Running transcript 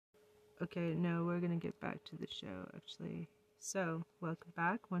Okay, no, we're gonna get back to the show, actually. So, welcome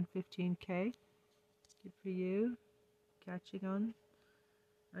back, 115K. Good for you. Catching on.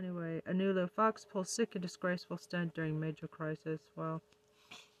 Anyway, Anula Fox pulls sick and disgraceful stunt during major crisis. Well,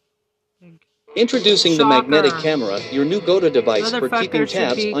 introducing the magnetic camera, your new go-to device for keeping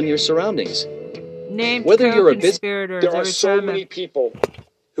tabs on your surroundings. Named Whether you're a co-conspirators. There are so many people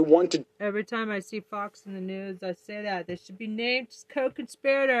who want to... Every time I see Fox in the news, I say that. They should be named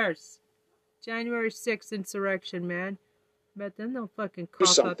co-conspirators. January 6th insurrection, man. Bet then they'll fucking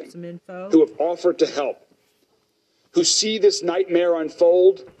cough up some info. Who have offered to help. Who see this nightmare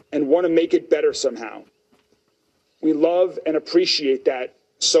unfold and want to make it better somehow. We love and appreciate that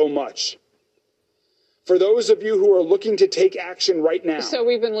so much. For those of you who are looking to take action right now. So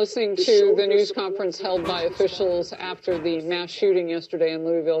we've been listening to the news conference held by officials after the mass shooting yesterday in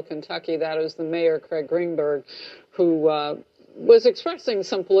Louisville, Kentucky. That is the mayor, Craig Greenberg, who was expressing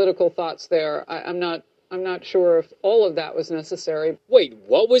some political thoughts there. I'm not sure if all of that was necessary. Wait,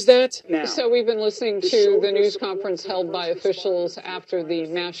 what was that? Now, so we've been listening to the news conference held by officials after the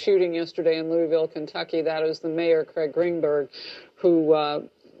mass shooting yesterday in Louisville, Kentucky. That is the mayor, Craig Greenberg, who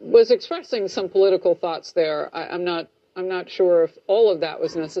was expressing some political thoughts there. I'm not sure if all of that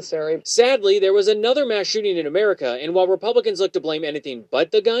was necessary. Sadly, there was another mass shooting in America, and while Republicans look to blame anything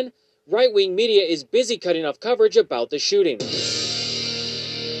but the gun, right-wing media is busy cutting off coverage about the shooting.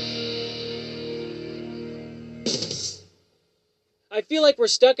 I feel like we're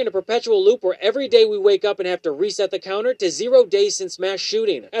stuck in a perpetual loop where every day we wake up and have to reset the counter to 0 days since mass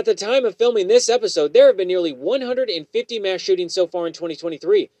shooting. At the time of filming this episode, there have been nearly 150 mass shootings so far in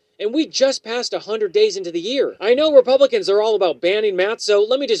 2023, and we just passed 100 days into the year. I know Republicans are all about banning math, so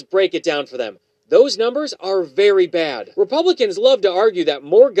let me just break it down for them. Those numbers are very bad. Republicans love to argue that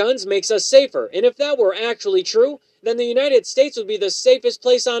more guns makes us safer, and if that were actually true, then the United States would be the safest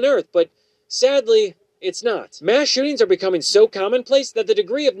place on earth, but sadly, it's not. Mass shootings are becoming so commonplace that the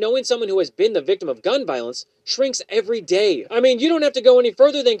degree of knowing someone who has been the victim of gun violence shrinks every day. I mean, you don't have to go any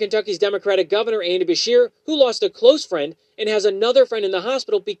further than Kentucky's Democratic Governor Andy Beshear, who lost a close friend and has another friend in the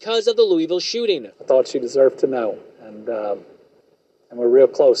hospital because of the Louisville shooting. I thought she deserved to know, and we're real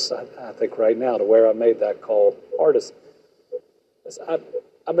close, I think, right now to where I made that call hardest.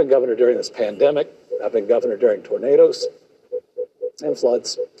 I've been governor during this pandemic. I've been governor during tornadoes and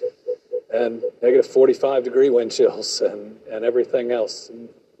floods. And negative 45-degree wind chills and everything else. And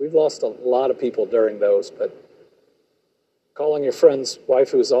we've lost a lot of people during those, but calling your friend's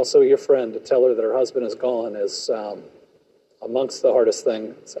wife, who is also your friend, to tell her that her husband is gone is amongst the hardest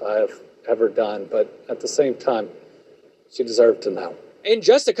things I have ever done. But at the same time, she deserved to know. And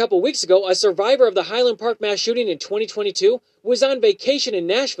just a couple weeks ago, a survivor of the Highland Park mass shooting in 2022 was on vacation in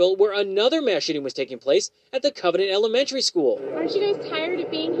Nashville, where another mass shooting was taking place at the Covenant Elementary School. Aren't you guys tired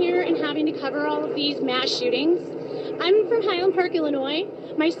of being here and having to cover all of these mass shootings? I'm from Highland Park, Illinois.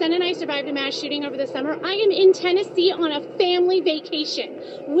 My son and I survived a mass shooting over the summer. I am in Tennessee on a family vacation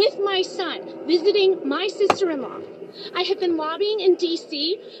with my son, visiting my sister-in-law. I have been lobbying in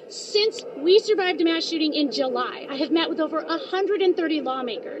D.C. since we survived a mass shooting in July. I have met with over 130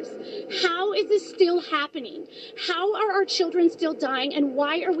 lawmakers. How is this still happening? How are our children still dying, and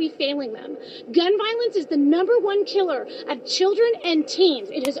why are we failing them? Gun violence is the #1 killer of children and teens.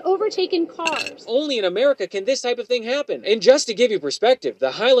 It has overtaken cars. Only in America can this type of thing happen. And just to give you perspective,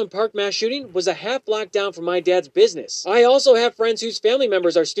 the Highland Park mass shooting was a half block down from my dad's business. I also have friends whose family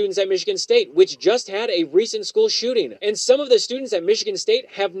members are students at Michigan State, which just had a recent school shooting. And some of the students at Michigan State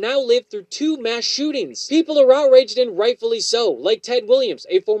have now lived through 2 mass shootings. People are outraged, and rightfully so, like Ted Williams,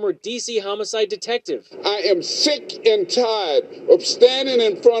 a former D.C. homicide detective. I am sick and tired of standing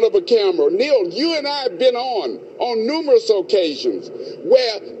in front of a camera. Neil, you and I have been on numerous occasions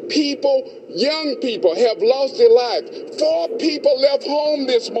where people, young people, have lost their lives. 4 people left home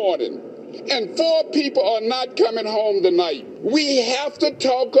this morning, and 4 people are not coming home tonight. We have to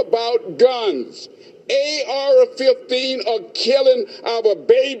talk about guns. AR-15 are killing our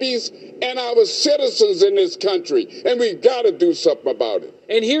babies and our citizens in this country, and we've got to do something about it.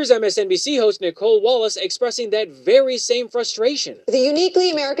 And here's MSNBC host Nicole Wallace expressing that very same frustration. The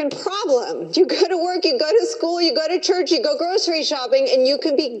uniquely American problem. You go to work, you go to school, you go to church, you go grocery shopping, and you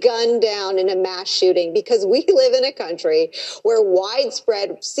can be gunned down in a mass shooting because we live in a country where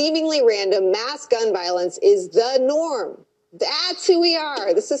widespread, seemingly random mass gun violence is the norm. That's who we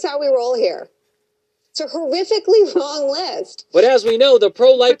are. This is how we roll here. It's a horrifically long list. But as we know, the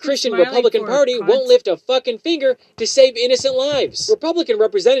pro-life Christian Republican Party won't lift a fucking finger to save innocent lives. Republican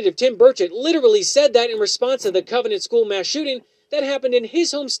Representative Tim Burchett literally said that in response to the Covenant School mass shooting that happened in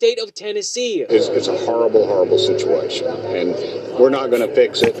his home state of Tennessee. It's a horrible, horrible situation. And We're not going to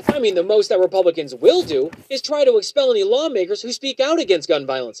fix it. I mean, the most that Republicans will do is try to expel any lawmakers who speak out against gun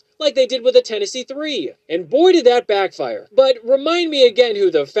violence, like they did with the Tennessee 3. And boy, did that backfire. But remind me again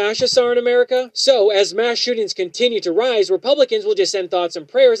who the fascists are in America? So, as mass shootings continue to rise, Republicans will just send thoughts and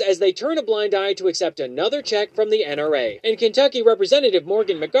prayers as they turn a blind eye to accept another check from the NRA. And Kentucky Representative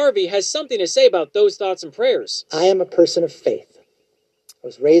Morgan McGarvey has something to say about those thoughts and prayers. I am a person of faith. I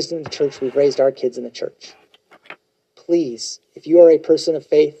was raised in the church. We've raised our kids in the church. Please, if you are a person of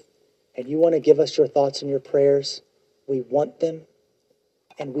faith and you want to give us your thoughts and your prayers, we want them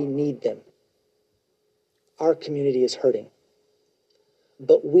and we need them. Our community is hurting.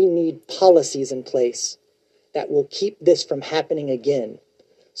 But we need policies in place that will keep this from happening again,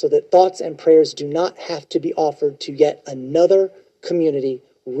 so that thoughts and prayers do not have to be offered to yet another community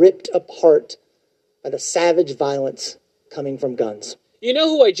ripped apart by the savage violence coming from guns. You know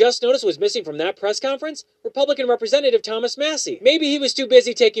who I just noticed was missing from that press conference? Republican Representative Thomas Massie. Maybe he was too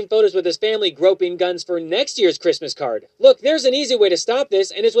busy taking photos with his family groping guns for next year's Christmas card. Look, there's an easy way to stop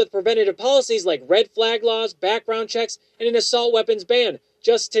this, and it's with preventative policies like red flag laws, background checks, and an assault weapons ban,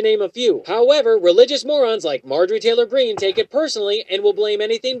 just to name a few. However, religious morons like Marjorie Taylor Greene take it personally and will blame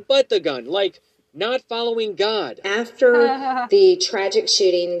anything but the gun, like not following God. After the tragic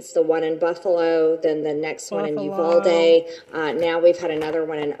shootings, the one in Buffalo, then the next one in Uvalde, now we've had another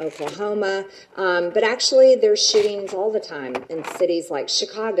one in Oklahoma. But actually, there's shootings all the time in cities like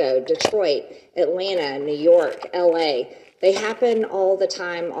Chicago, Detroit, Atlanta, New York, LA. They happen all the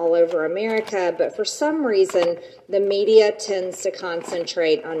time all over America, but for some reason, the media tends to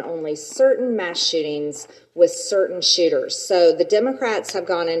concentrate on only certain mass shootings with certain shooters. So the Democrats have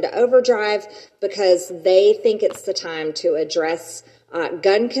gone into overdrive because they think it's the time to address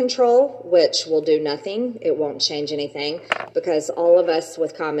gun control, which will do nothing. It won't change anything, because all of us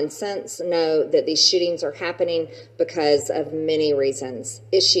with common sense know that these shootings are happening because of many reasons.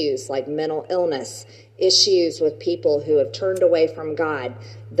 Issues like mental illness, issues with people who have turned away from God,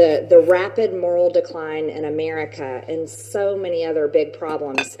 the rapid moral decline in America, and so many other big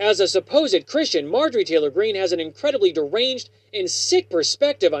problems. As a supposed Christian, Marjorie Taylor Greene has an incredibly deranged and sick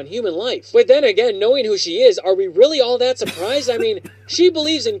perspective on human life. But then again, knowing who she is, are we really all that surprised? I mean, she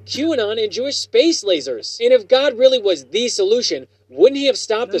believes in QAnon and Jewish space lasers. And if God really was the solution, wouldn't he have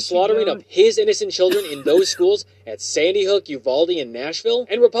stopped the slaughtering of his innocent children in those schools at Sandy Hook, Uvalde, and Nashville?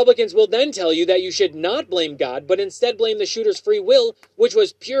 And Republicans will then tell you that you should not blame God, but instead blame the shooter's free will, which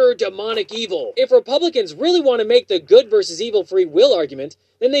was pure demonic evil. If Republicans really want to make the good versus evil free will argument,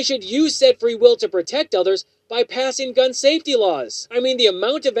 then they should use said free will to protect others by passing gun safety laws. I mean, the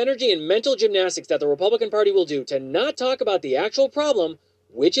amount of energy and mental gymnastics that the Republican Party will do to not talk about the actual problem,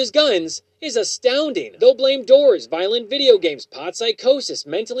 which is guns, is astounding. They'll blame doors, violent video games, pot psychosis,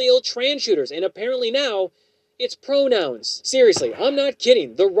 mentally ill trans shooters, and apparently now, it's pronouns. Seriously, I'm not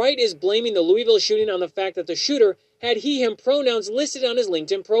kidding. The right is blaming the Louisville shooting on the fact that the shooter had he/him pronouns listed on his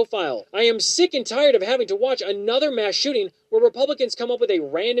LinkedIn profile. I am sick and tired of having to watch another mass shooting where Republicans come up with a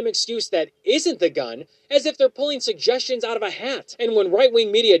random excuse that isn't the gun, as if they're pulling suggestions out of a hat. And when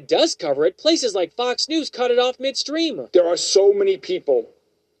right-wing media does cover it, places like Fox News cut it off midstream. There are so many people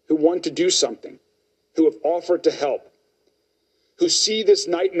who want to do something, who have offered to help, who see this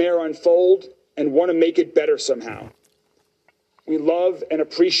nightmare unfold and want to make it better somehow. We love and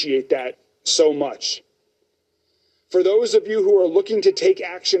appreciate that so much. For those of you who are looking to take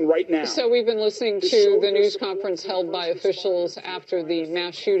action right now. So we've been listening to the news conference held by officials after the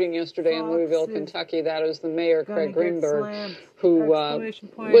mass shooting yesterday in Louisville, Kentucky. That is the mayor, Craig Greenberg, who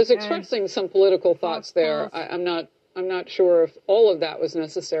was expressing some political thoughts there. I'm not sure if all of that was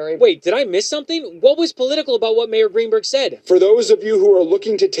necessary. Wait, did I miss something? What was political about what Mayor Greenberg said? For those of you who are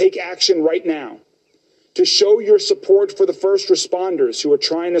looking to take action right now, to show your support for the first responders who are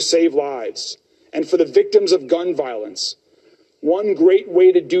trying to save lives, and for the victims of gun violence, one great way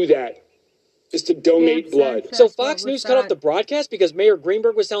to do that is to donate blood. So Fox News cut off the broadcast because Mayor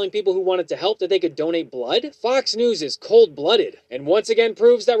Greenberg was telling people who wanted to help that they could donate blood? Fox News is cold-blooded, and once again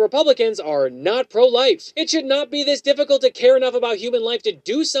proves that Republicans are not pro-life. It should not be this difficult to care enough about human life to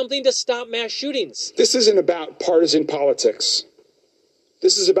do something to stop mass shootings. This isn't about partisan politics.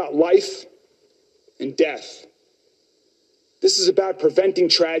 This is about life and death. This is about preventing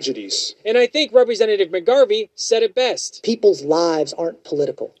tragedies. And I think Representative McGarvey said it best. People's lives aren't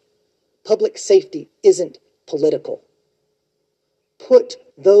political. Public safety isn't political. Put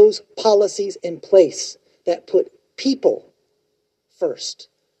those policies in place that put people first.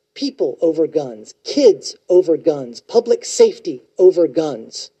 People over guns, kids over guns, public safety over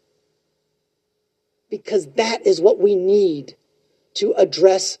guns. Because that is what we need to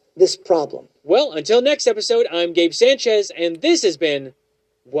address this problem. Well, until next episode, I'm Gabe Sanchez, and this has been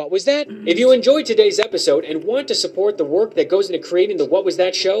What Was That? If you enjoyed today's episode and want to support the work that goes into creating the What Was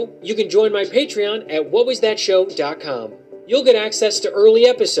That Show, you can join my Patreon at whatwasthatshow.com. You'll get access to early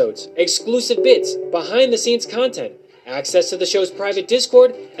episodes, exclusive bits, behind-the-scenes content, access to the show's private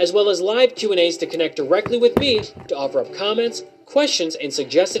Discord, as well as live Q&As to connect directly with me to offer up comments, questions, and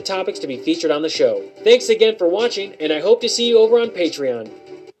suggested topics to be featured on the show. Thanks again for watching, and I hope to see you over on Patreon.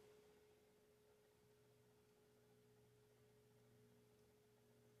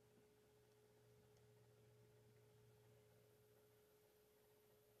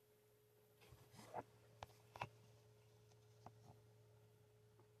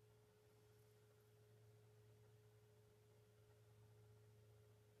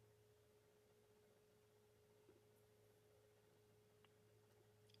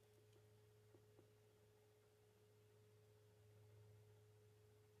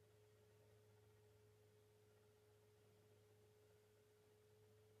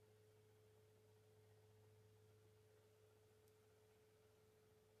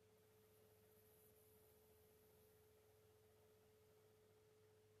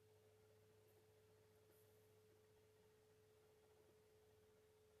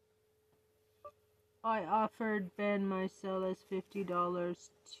 I offered Ben Marcellus $50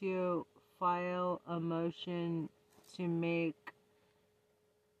 to file a motion to make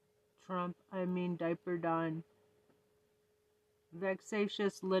Diaper Don,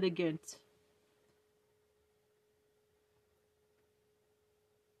 vexatious litigant.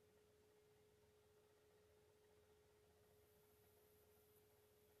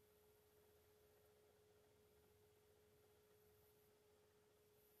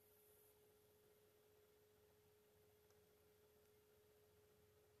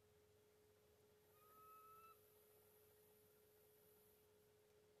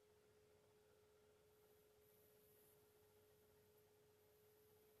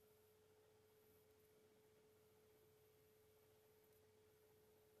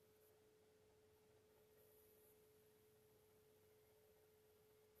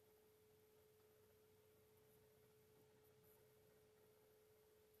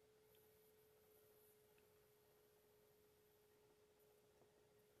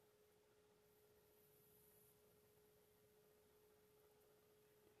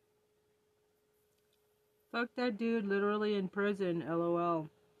 Fuck that dude literally in prison, LOL.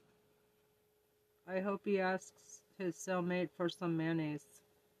 I hope he asks his cellmate for some mayonnaise.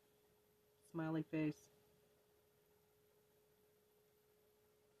 Smiley face.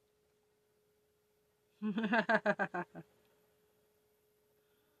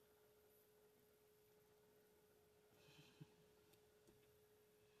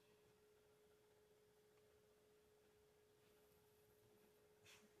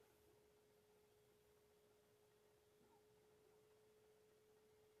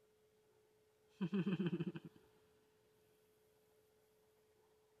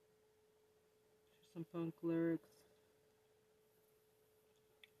 Some punk lyrics.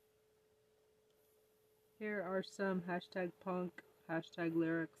 Here are some hashtag punk, hashtag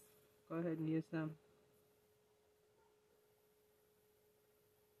lyrics. Go ahead and use them.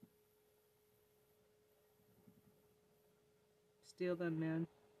 Steal them, man.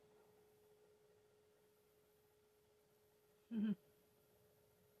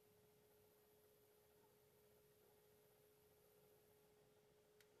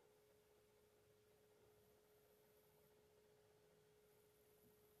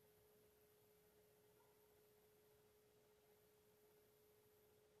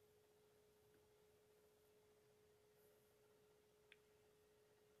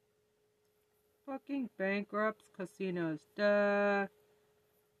 Fucking bankrupts casinos. Duh.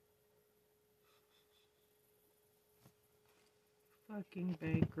 Fucking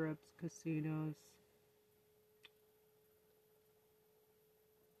bankrupts casinos.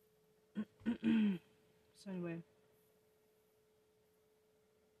 So anyway.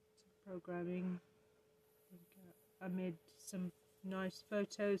 Some programming. I made some nice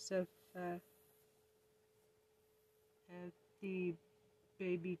photos of the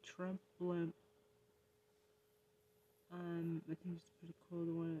baby Trump blimp. I think it's pretty cool.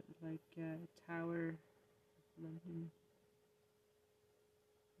 The one like Tower of London.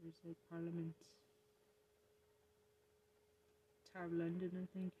 There's a Parliament. Tower of London, I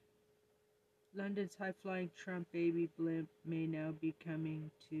think. London's high-flying Trump baby blimp may now be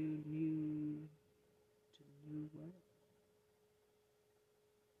coming to New what?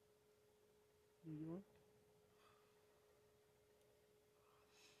 New York?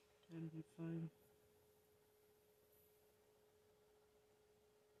 That'll be fun.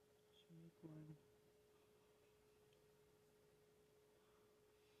 Should make one.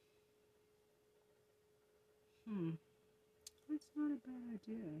 That's not a bad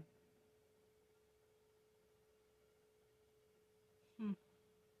idea.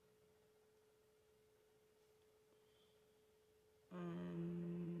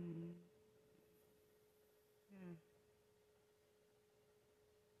 Yeah.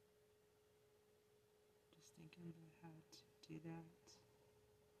 Just thinking about how to do that.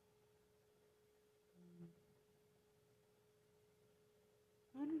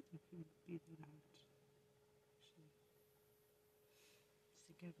 I don't think it would be that hard. Actually,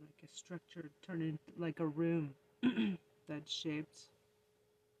 just think of like a structure, turn it into like a room that's shaped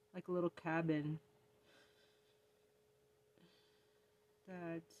like a little cabin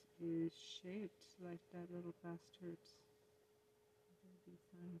that is shaped like that little bastard. That would be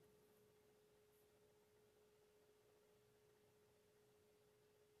fun.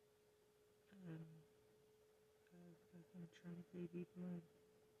 Trump baby blood.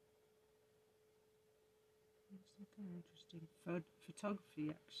 Some kind of interesting photography,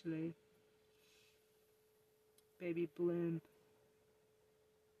 actually. Baby bloom.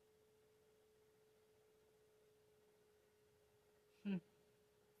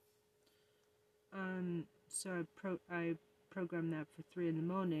 So I program that for 3 in the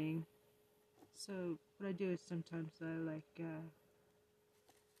morning. So what I do is sometimes I like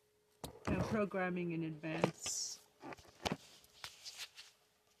programming in advance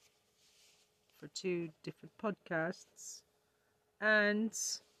for 2 different podcasts,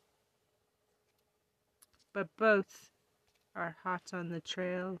 but both are hot on the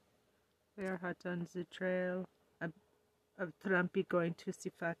trail. We are hot on the trail of Trumpy going to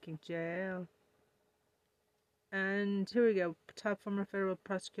the fucking jail. And here we go. Top former federal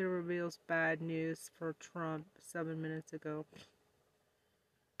prosecutor reveals bad news for Trump 7 minutes ago.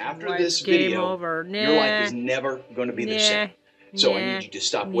 After this video, your life is never going to be the same. So I need you to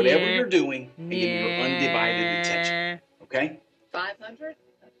stop whatever you're doing and give me your undivided attention. Okay? 500,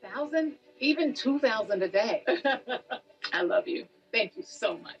 1,000, even 2,000 a day. I love you. Thank you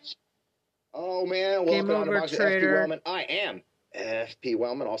so much. Oh, man. Welcome on to Box with FP Wellman. I am FP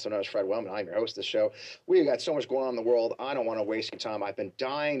Wellman, also known as Fred Wellman. I'm your host of the show. We've got so much going on in the world. I don't want to waste your time. I've been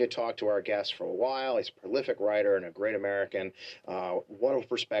dying to talk to our guest for a while. He's a prolific writer and a great American. Wonderful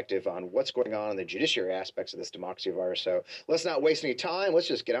perspective on what's going on in the judiciary aspects of this democracy virus. So let's not waste any time. Let's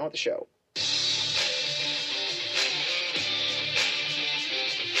just get on with the show.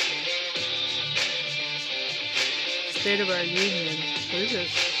 State of our Union. What is this?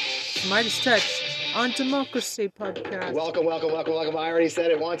 Meidastouch on Democracy podcast. Welcome. I already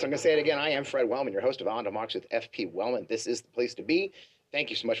said it once. I'm going to say it again. I am Fred Wellman, your host of On Democracy with FP Wellman. This is the place to be. Thank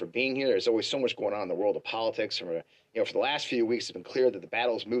you so much for being here. There's always so much going on in the world of politics. For the last few weeks, it's been clear that the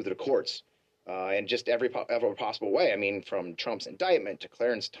battle's moved to the courts in just every possible way. I mean, from Trump's indictment to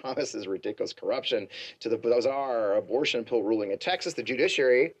Clarence Thomas's ridiculous corruption to the bizarre abortion pill ruling in Texas, the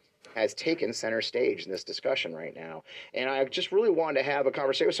judiciary has taken center stage in this discussion right now. And I just really wanted to have a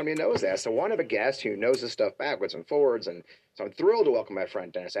conversation with somebody who knows that. So I want to have a guest who knows this stuff backwards and forwards. And so I'm thrilled to welcome my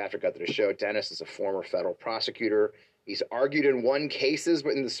friend Dennis Africa to the show. Dennis is a former federal prosecutor. He's argued and won cases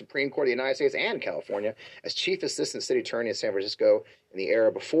in the Supreme Court of the United States and California as chief assistant city attorney in San Francisco in the era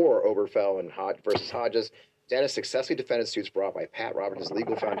before Obergefell and versus Hodges. Dennis successfully defended suits brought by Pat Roberts'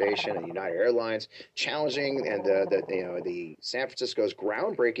 Legal Foundation and United Airlines, challenging the San Francisco's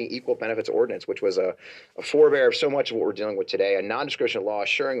groundbreaking Equal Benefits Ordinance, which was a forebear of so much of what we're dealing with today, a non-discriminatory law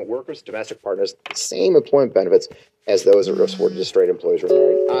assuring workers and domestic partners the same employment benefits as those that were afforded to straight employees who were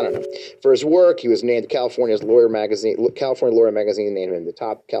married. I don't know. For his work, he was named California Lawyer Magazine named him the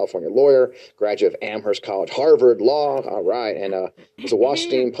top California lawyer, graduate of Amherst College, Harvard Law. All right. And was a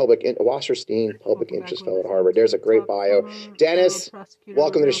Wasserstein Public Interest Fellow at Harvard. There's a great bio. Dennis,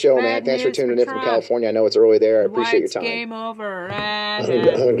 welcome to the show, man. Thanks for tuning in from California. I know it's early there. I appreciate your time. Game over.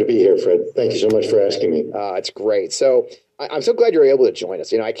 Honored to be here, Fred. Thank you so much for asking me. It's great. So I'm so glad you're able to join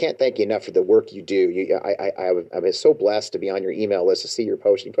us. I can't thank you enough for the work you do. I've been so blessed to be on your email list, to see your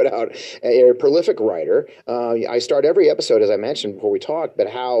post you put out. You're a prolific writer. I start every episode, as I mentioned before we talked, but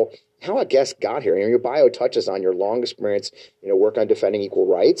how a guest got here. Your bio touches on your long experience, work on defending equal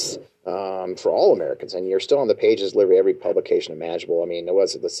rights for all Americans, and you're still on the pages, literally every publication imaginable. I mean,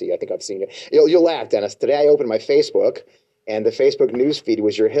 let's see, I think I've seen it. You'll laugh, Dennis. Today I opened my Facebook, and the Facebook news feed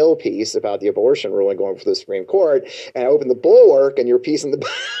was your Hill piece about the abortion ruling going for the Supreme Court. And I opened the Bulwark, and your piece on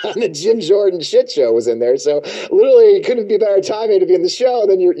the Jim Jordan shit show was in there. So literally, it couldn't be a better timing to be in the show.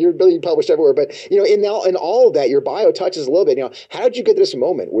 Then you're being published everywhere. But in all of that, your bio touches a little bit. How did you get to this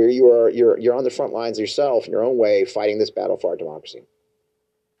moment where you're on the front lines yourself in your own way, fighting this battle for our democracy?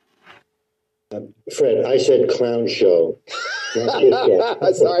 Fred, I said clown show. Sorry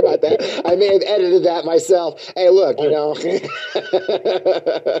about that. I may have edited that myself. Hey, look, you know,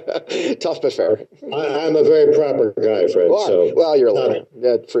 tough but fair. I'm a very proper guy, Fred. Well, you're a lawyer.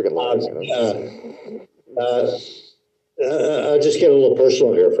 Freaking lawyer. I'll just get a little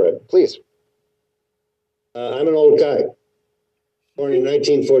personal here, Fred. Please. I'm an old guy, born in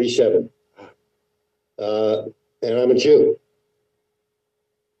 1947, and I'm a Jew.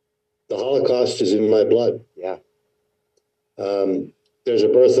 The Holocaust is in my blood. Yeah. There's a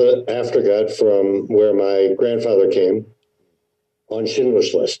Bertha Aftergut from where my grandfather came on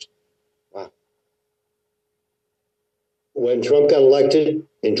Schindler's List. Wow. When Trump got elected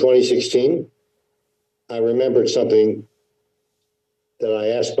in 2016, I remembered something that I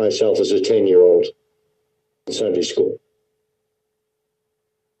asked myself as a 10-year-old in Sunday school.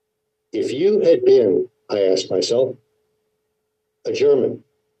 If you had been, I asked myself, a German,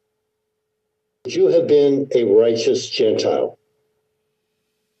 would you have been a righteous Gentile?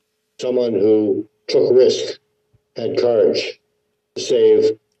 Someone who took risk, had courage to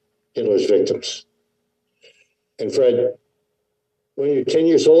save Hitler's victims. And Fred, when you're 10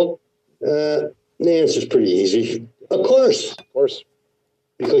 years old, the answer's pretty easy. Of course. Of course.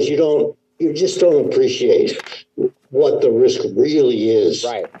 Because you just don't appreciate what the risk really is.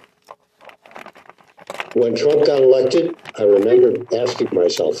 Right. When Trump got elected, I remember asking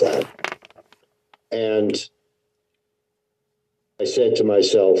myself that. And I said to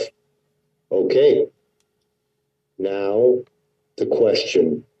myself, okay, now the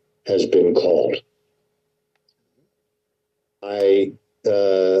question has been called. I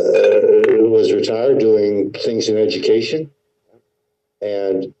was retired doing things in education,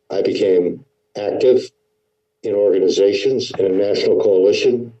 and I became active in organizations in a national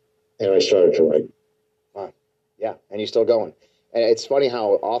coalition, and I started to write. Wow. Yeah, and you're still going. And it's funny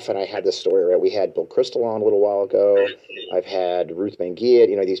how often I had this story, right? We had Bill Kristol on a little while ago. I've had Ruth Van Giet,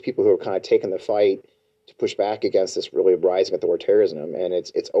 you know, these people who have kind of taken the fight to push back against this really rising authoritarianism. And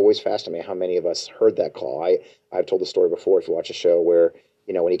it's always fascinating how many of us heard that call. I've told the story before, if you watch a show, where,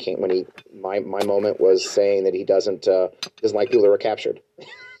 you know, my moment was saying that he doesn't like people that were captured.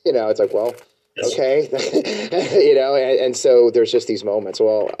 You know, it's like, well, okay, you know, and so there's just these moments.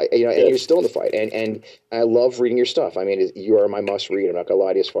 Well, you know, and you're still in the fight, and I love reading your stuff. I mean, you are my must read. I'm not gonna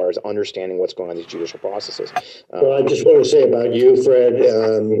lie to you as far as understanding what's going on in these judicial processes. Well, I just want to say about you, Fred,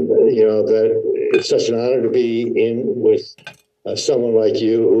 you know, that it's such an honor to be in with someone like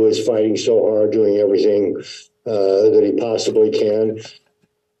you who is fighting so hard, doing everything that he possibly can.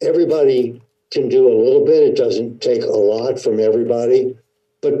 Everybody can do a little bit. It doesn't take a lot from everybody.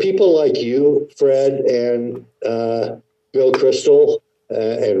 But people like you, Fred, and Bill Kristol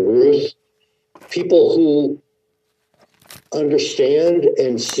and Ruth, people who understand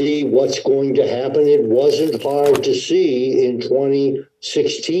and see what's going to happen. It wasn't hard to see in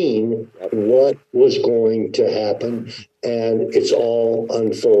 2016 what was going to happen, and it's all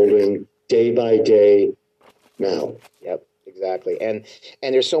unfolding day by day now. Yep, exactly. And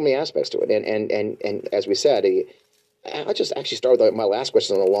there's so many aspects to it. And as we said, I'll just actually start with my last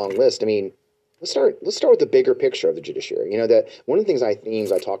question on the long list. I mean, let's start with the bigger picture of the judiciary. You know, that one of the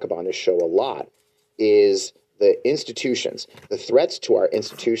themes I talk about on this show a lot is the institutions, the threats to our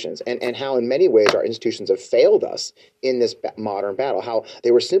institutions, and how in many ways our institutions have failed us in this modern battle, how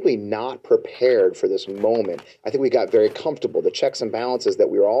they were simply not prepared for this moment. I think we got very comfortable. The checks and balances that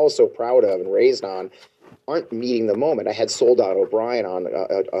we were all so proud of and raised on aren't meeting the moment. I had Soledad O'Brien on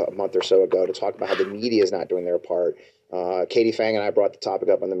a month or so ago to talk about how the media is not doing their part. Katie Fang and I brought the topic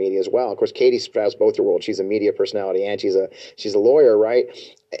up on the media as well. Of course, Katie straddles both her worlds. She's a media personality and she's a lawyer, right?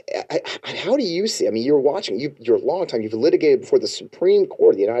 How do you see? I mean, you're watching. You're a long time. You've litigated before the Supreme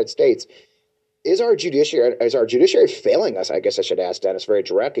Court of the United States. Is our judiciary failing us? I guess I should ask Dennis very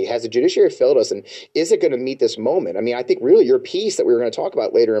directly. Has the judiciary failed us, and is it going to meet this moment? I mean, I think really your piece that we were going to talk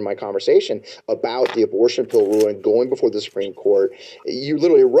about later in my conversation about the abortion pill ruling going before the Supreme Court, you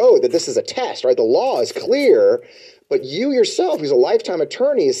literally wrote that this is a test, right? The law is clear, but you yourself, who's a lifetime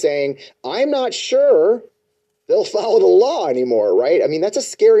attorney, is saying, I'm not sure they'll follow the law anymore, right? I mean, that's a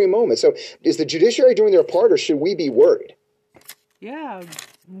scary moment. So is the judiciary doing their part, or should we be worried? Yeah,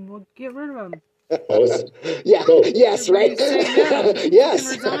 we'll get rid of them. Yeah. Yes. Right.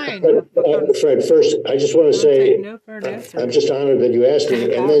 Yes. Fred, first, I just want to say I'm just honored that you asked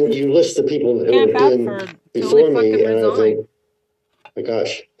me, and then you list the people who have been before me, and I think, my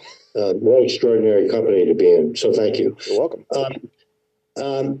gosh, what extraordinary company to be in. So thank you. You're welcome.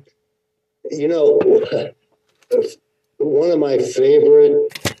 You know, one of my favorite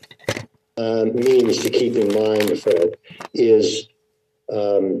memes to keep in mind, Fred, is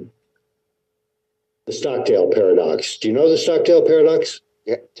the Stockdale paradox. Do you know the Stockdale paradox?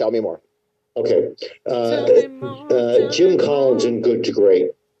 Yeah, tell me more. Okay. Jim Collins in Good to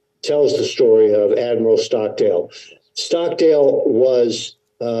Great tells the story of Admiral Stockdale. Stockdale was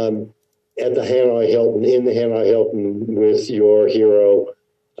at the Hanoi Hilton, in the Hanoi Hilton with your hero,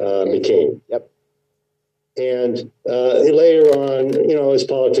 McCain. Yep. And later on, you know, his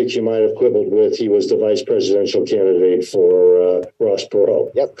politics you might have quibbled with. He was the vice presidential candidate for Ross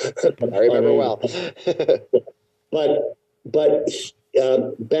Perot. Yep, I remember well. But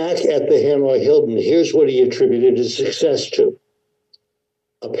back at the Hanoi Hilton, here's what he attributed his success to: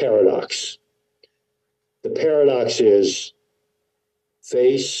 a paradox. The paradox is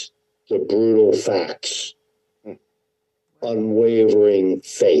face the brutal facts, unwavering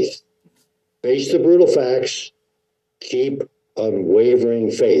faith. Face the brutal facts, keep unwavering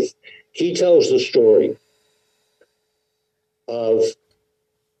faith. He tells the story of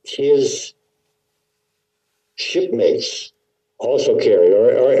his shipmates, also carried,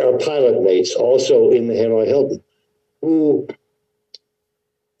 or pilot mates, also in the Hanoi Hilton, who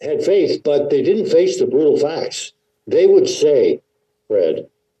had faith, but they didn't face the brutal facts. They would say, Fred,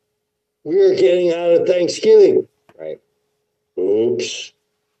 we're getting out of Thanksgiving. Right. Oops.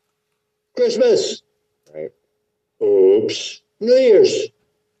 Christmas. Right. Oops. New Year's.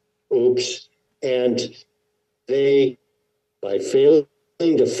 Oops. And they, by failing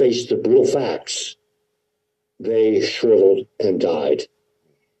to face the brutal facts, they shriveled and died.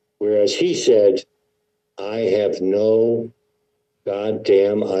 Whereas he said, I have no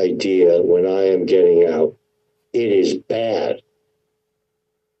goddamn idea when I am getting out. It is bad,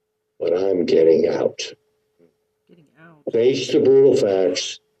 but I'm getting out. Face the brutal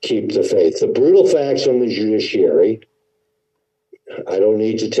facts, keep the faith. The brutal facts on the judiciary, I don't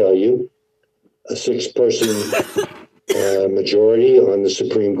need to tell you, a 6-person majority on the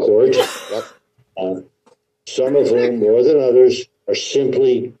Supreme Court, some of whom, more than others, are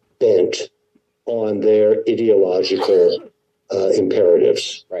simply bent on their ideological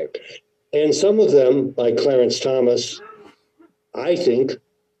imperatives. Right. And some of them, like Clarence Thomas, I think,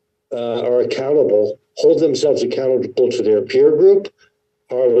 are accountable, hold themselves accountable to their peer group.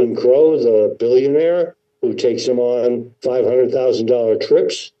 Harlan Crow, the billionaire who takes them on $500,000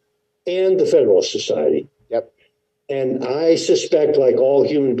 trips, and the Federalist Society. Yep. And I suspect, like all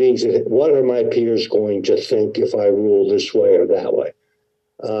human beings, what are my peers going to think if I rule this way or that way?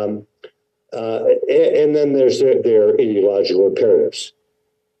 And then there's their ideological imperatives.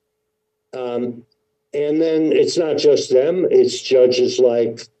 And then it's not just them, it's judges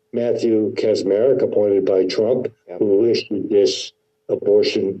like Matthew Kaczmarek, appointed by Trump, who issued this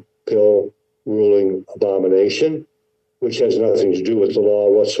abortion pill ruling abomination, which has nothing to do with the law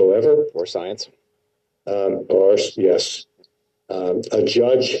whatsoever. Or science. Yes. A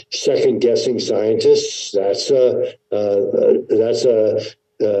judge second-guessing scientists, that's a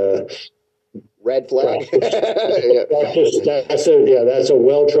red flag. That's a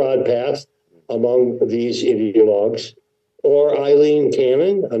well-trod path among these ideologues. Or Eileen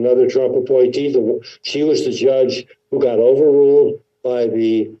Cannon, another Trump appointee. She was the judge who got overruled by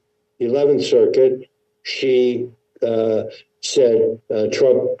the 11th Circuit. She said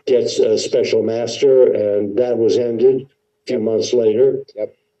Trump gets a special master, and that was ended a few months later.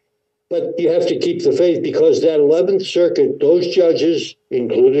 Yep. But you have to keep the faith, because that 11th Circuit, those judges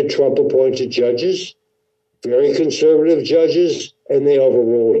included Trump-appointed judges, very conservative judges, and they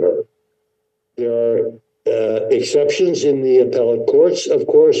overruled her. There are exceptions in the appellate courts, of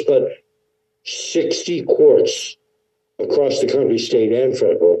course, but 60 courts across the country, state and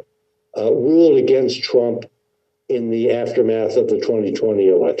federal, ruled against Trump in the aftermath of the 2020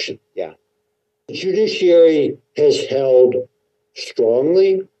 election. Yeah. The judiciary has held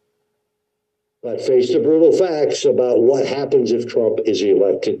strongly, but faced the brutal facts about what happens if Trump is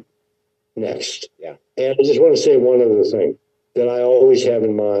elected next. Yeah. And I just want to say one other thing that I always have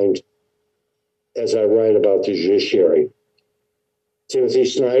in mind as I write about the judiciary. Timothy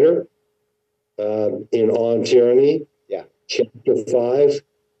Snyder, in On Tyranny, Chapter 5,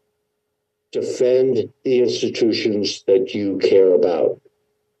 defend the institutions that you care about.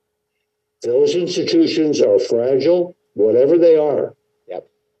 Those institutions are fragile, whatever they are. Yep.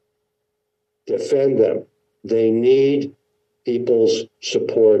 Defend them. They need people's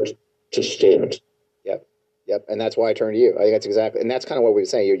support to stand. Yep, and that's why I turn to you. I think that's exactly, and that's kind of what we were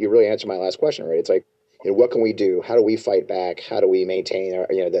saying. You really answered my last question, right? It's like, what can we do? How do we fight back? How do we maintain our,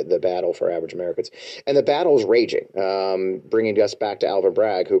 the battle for average Americans? And the battle is raging, bringing us back to Alvin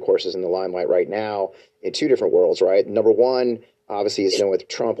Bragg, who, of course, is in the limelight right now in two different worlds, right? Number one, Obviously, he's done with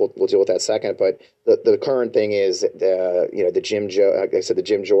Trump. We'll deal with that second. But the current thing is, the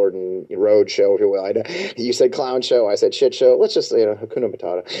Jim Jordan road show. If you will, you said clown show. I said shit show. Let's just Hakuna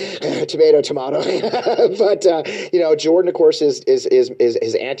Matata, tomato. But Jordan, of course, is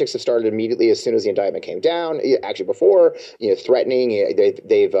his antics have started immediately as soon as the indictment came down. Actually, before threatening,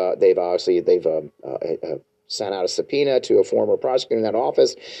 they've sent out a subpoena to a former prosecutor in that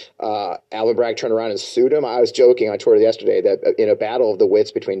office. Alvin Bragg turned around and sued him. I was joking on Twitter yesterday that in a battle of the wits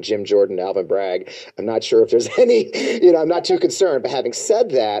between Jim Jordan and Alvin Bragg, I'm not sure if there's any, I'm not too concerned. But having said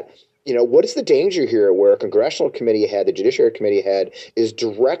that, what is the danger here where a congressional committee head, the Judiciary Committee head, is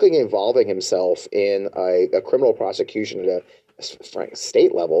directly involving himself in a criminal prosecution at a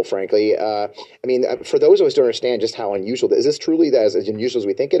state level, frankly? For those of us who don't understand just how unusual, is this truly as unusual as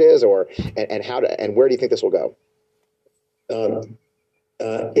we think it is, and where do you think this will go?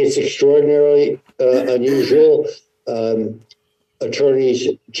 It's extraordinarily unusual. Attorneys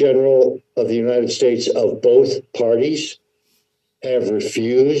General of the United States of both parties have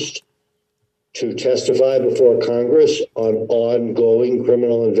refused to testify before Congress on ongoing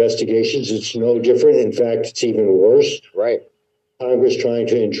criminal investigations. It's no different. In fact, it's even worse. Right. Congress trying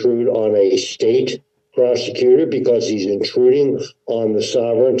to intrude on a state prosecutor because he's intruding on the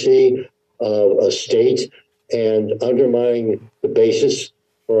sovereignty of a state and undermining the basis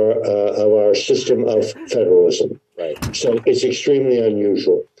of our system of federalism. Right. So it's extremely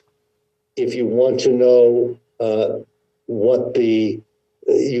unusual. If you want to know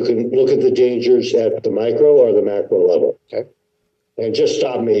you can look at the dangers at the micro or the macro level. Okay. And just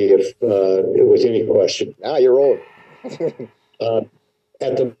stop me if with any question. You're rolling.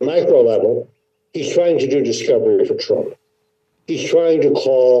 At the micro level, he's trying to do discovery for Trump. He's trying to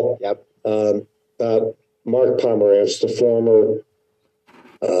call Mark Pomerantz, the former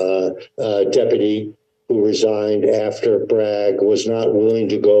deputy who resigned after Bragg was not willing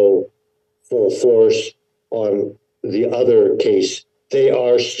to go full force on the other case. They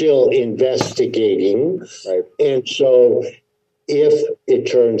are still investigating. Right. And so if it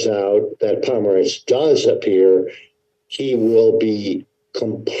turns out that Pomerantz does appear, he will be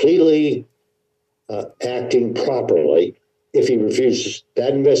completely acting properly. If he refuses,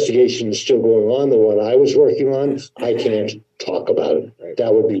 that investigation is still going on. The one I was working on, I can't talk about it. Right.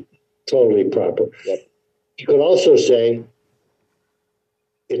 That would be totally proper. Yep. You could also say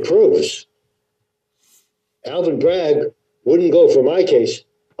it proves. Alvin Bragg wouldn't go for my case.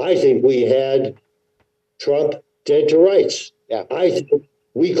 I think we had Trump dead to rights. Yeah. I think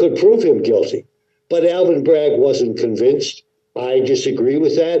we could prove him guilty. But Alvin Bragg wasn't convinced. I disagree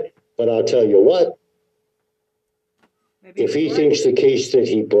with that. But I'll tell you what, if he thinks the case that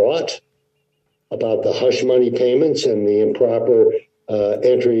he brought about the hush money payments and the improper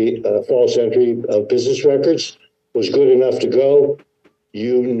false entry of business records was good enough to go,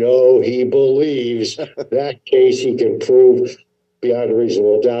 he believes that case he can prove beyond a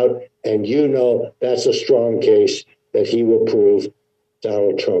reasonable doubt. And that's a strong case that he will prove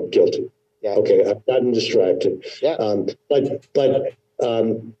Donald Trump guilty. Yeah. Okay, I've gotten distracted. Yeah. But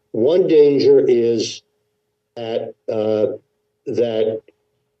one danger is that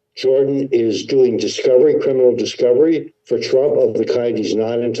Jordan is doing criminal discovery for Trump of the kind he's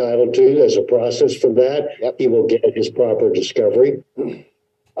not entitled to. There's a process for that. Yep. He will get his proper discovery.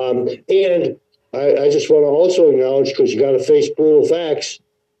 And I just want to also acknowledge, because you got to face brutal facts,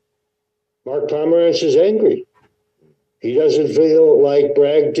 Mark Pomerantz is angry. He doesn't feel like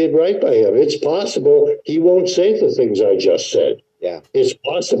Bragg did right by him. It's possible he won't say the things I just said. Yeah. It's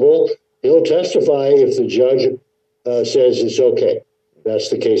possible he'll testify if the judge says it's okay. That's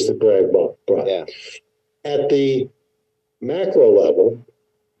the case that Bragg brought. Yeah. At the macro level,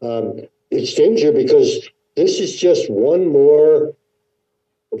 it's danger because this is just one more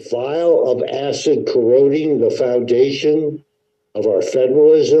vial of acid corroding the foundation of our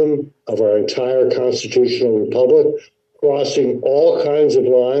federalism, of our entire constitutional republic, crossing all kinds of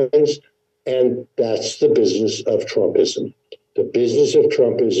lines. And that's the business of Trumpism. The business of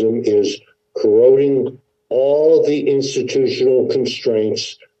Trumpism is corroding all the institutional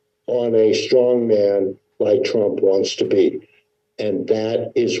constraints on a strong man like Trump wants to be. And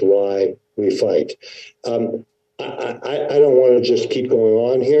that is why we fight. I don't want to just keep going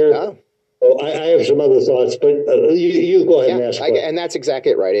on here. No. I have some other thoughts, but you go ahead and ask. And that's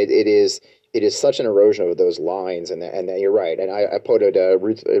exactly it, right. It is such an erosion of those lines, and you're right. And I quoted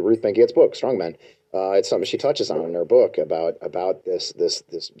Ruth Benguet's book, Strongmen. It's something she touches on in her book about this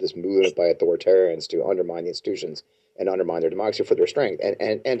movement by authoritarians to undermine the institutions and undermine their democracy for their strength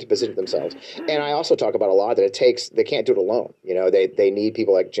and to position themselves. And I also talk about a lot that they can't do it alone. You know, they need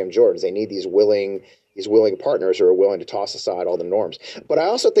people like Jim Jordan. They need these willing partners who are willing to toss aside all the norms. But I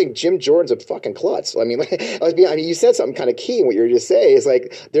also think Jim Jordan's a fucking klutz. I mean, you said something kind of key in what you were just saying. Is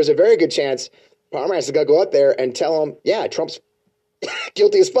like, there's a very good chance Pomerantz is going to go out there and tell him, yeah, Trump's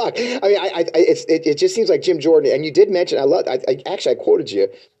guilty as fuck. I mean, it just seems like Jim Jordan, and you did mention, I quoted you.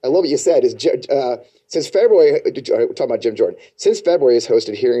 I love what you said, is since February, we're talking about Jim Jordan, since February has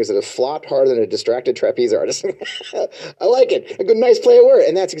hosted hearings that have flopped harder than a distracted trapeze artist. I like it. A good, nice play of word.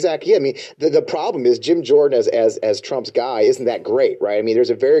 And that's exactly it. I mean, the problem is Jim Jordan as Trump's guy isn't that great, right? I mean, there's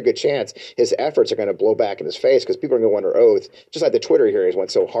a very good chance his efforts are going to blow back in his face because people are going to go under oath, just like the Twitter hearings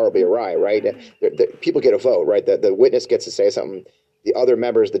went so horribly awry, right? People get a vote, right? The witness gets to say something. The other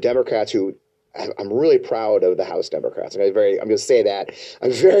members, the Democrats, who I'm really proud of the House Democrats. I'm going to say that.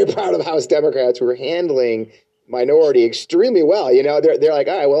 I'm very proud of the House Democrats who are handling minority extremely well. You know, they're like,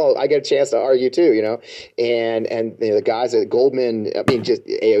 all right, well, I get a chance to argue too, you know, and you know, the guys at Goldman, I mean, just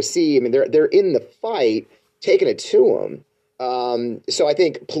AOC, I mean, they're in the fight, taking it to them. So I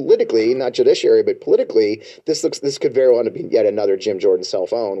think politically, not judiciary, but politically, this could very well end up being yet another Jim Jordan cell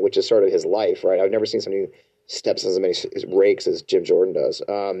phone, which is sort of his life, right? I've never seen somebody who steps on as many rakes as Jim Jordan does.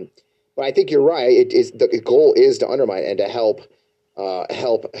 But I think you're right. The goal is to undermine and to help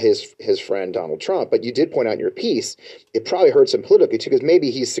his friend Donald Trump. But you did point out in your piece, it probably hurts him politically too, because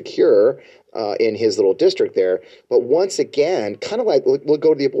maybe he's secure in his little district there. But once again, kind of like we'll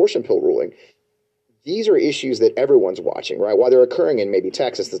go to the abortion pill ruling. These are issues that everyone's watching, right? While they're occurring in maybe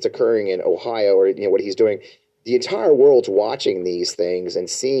Texas, that's occurring in Ohio, or you know what he's doing. The entire world's watching these things and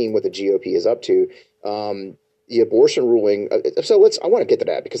seeing what the GOP is up to. The abortion ruling. So I want to get to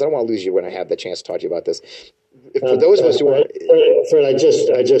that because I don't want to lose you when I have the chance to talk to you about this. For those of us who are, Fred, I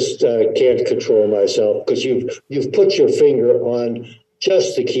just can't control myself because you've put your finger on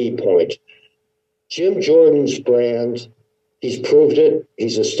just the key point. Jim Jordan's brand. He's proved it.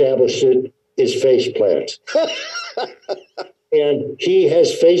 He's established it. Is face plant. And he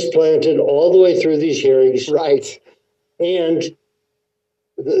has face planted all the way through these hearings. Right. And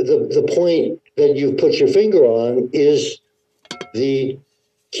the point that you've put your finger on is the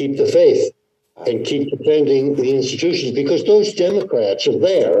keep the faith and keep defending the institutions, because those Democrats are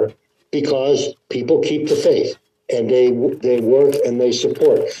there because people keep the faith and they work and they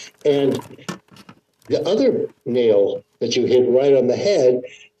support. And the other nail that you hit right on the head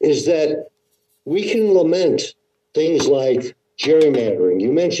is that we can lament things like gerrymandering.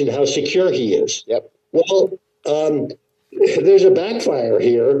 You mentioned how secure he is. Yep. Well, there's a backfire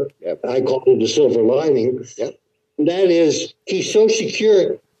here. Yep. I call it a silver lining. Yep. And that is, he's so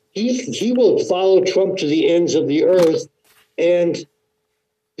secure, he will follow Trump to the ends of the earth. And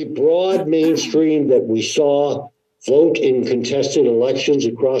the broad mainstream that we saw vote in contested elections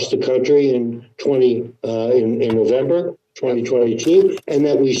across the country in November 2022, and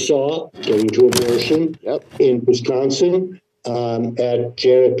that we saw getting to abortion in Wisconsin at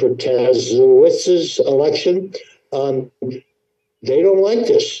Janet Protasiewicz' election. They don't like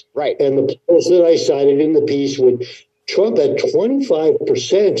this. Right. And the polls that I cited in the piece with Trump at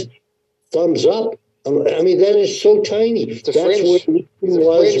 25% thumbs up. I mean, that is so tiny. That's where Nixon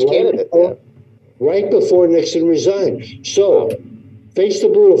was right before Nixon resigned. So, face the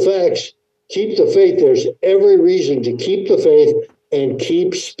brutal facts, keep the faith. There's every reason to keep the faith and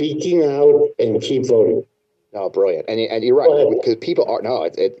keep speaking out and keep voting. Oh, brilliant. And you're right, because people are,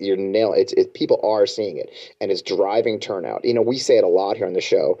 you're nailing it. People are seeing it, and it's driving turnout. You know, we say it a lot here on the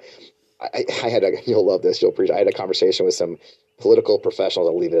show. I had you'll love this, you'll appreciate. I had a conversation with some political professionals.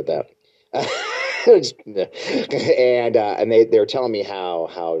 I'll leave it at that. And they were telling me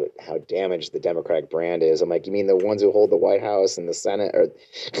how damaged the Democratic brand is. I'm like, you mean the ones who hold the White House and the Senate,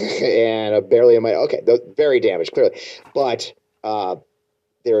 and barely in my very damaged, clearly, but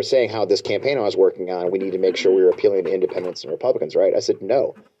they were saying how this campaign I was working on, we need to make sure we were appealing to independents and Republicans, right? I said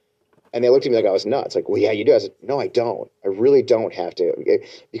no. And they looked at me like I was nuts. Like, well, yeah, you do. I said, no, I don't. I really don't have to.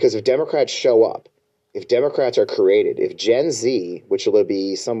 Because if Democrats show up, if Democrats are created, if Gen Z, which will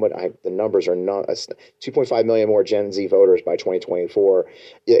be somewhat, the numbers are not 2.5 million more Gen Z voters by 2024.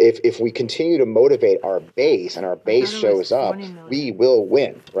 If we continue to motivate our base and our base shows up, we will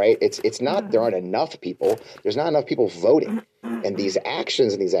win, right? It's not, there aren't enough people. There's not enough people voting. And these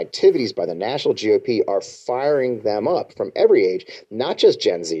actions and these activities by the national GOP are firing them up from every age, not just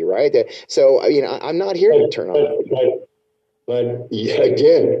Gen Z, right? So, I mean, I'm not here to turn on. But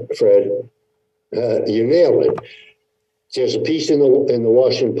again, Fred, you nailed it. There's a piece in the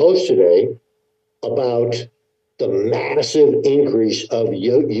Washington Post today about the massive increase of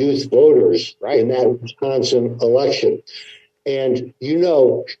youth voters in that Wisconsin election. And, you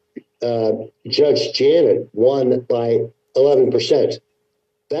know, Judge Janet won by 11%.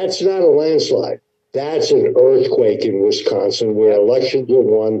 That's not a landslide. That's an earthquake in Wisconsin where elections are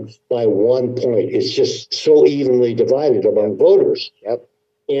won by 1 point. It's just so evenly divided among voters. Yep.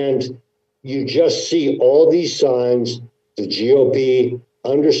 And you just see all these signs. The GOP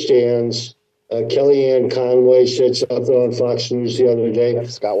understands. Kellyanne Conway said something on Fox News the other day.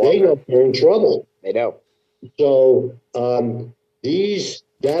 They know they're in trouble. They know. So that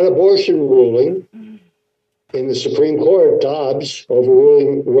abortion ruling in the Supreme Court, Dobbs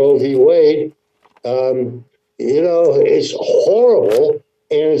overruling Roe v. Wade, you know, it's horrible,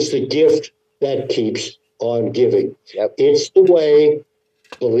 and it's the gift that keeps on giving. Yep. It's the way,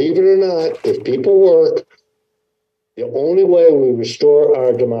 believe it or not, if people work, the only way we restore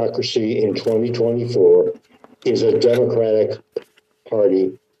our democracy in 2024 is a Democratic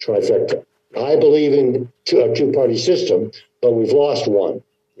Party trifecta. I believe in a two-party system, but we've lost one.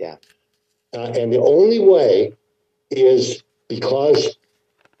 Yeah. And the only way is because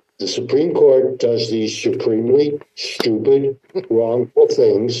the Supreme Court does these supremely stupid, wrongful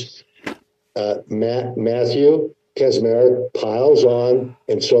things. Matthew Kacsmaryk piles on,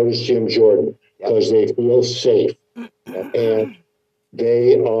 and so does Jim Jordan, because they feel safe. And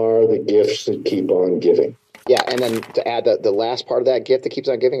they are the gifts that keep on giving. Yeah, and then to add the last part of that gift that keeps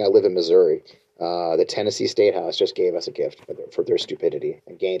on giving, I live in Missouri. The Tennessee State House just gave us a gift for their stupidity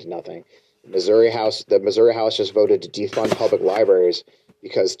and gained nothing. The Missouri House just voted to defund public libraries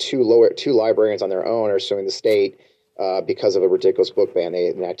because two librarians on their own are suing the state because of a ridiculous book ban they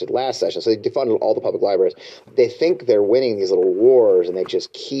enacted last session. So they defunded all the public libraries. They think they're winning these little wars, and they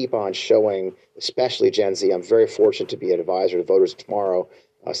just keep on showing, especially Gen Z. I'm very fortunate to be an advisor to voters tomorrow.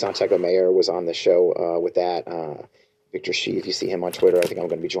 Santiago Mayer was on the show with that. Victor Shee, if you see him on Twitter, I think I'm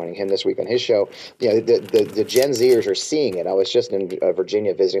going to be joining him this week on his show. Yeah, the Gen Zers are seeing it. I was just in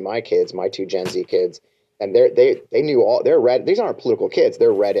Virginia visiting my kids, my two Gen Z kids, and they knew all. They're read. These aren't political kids.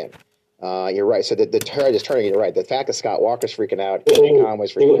 They're read in. You're right. So the tide is turning. You're right. The fact that Scott Walker's freaking out,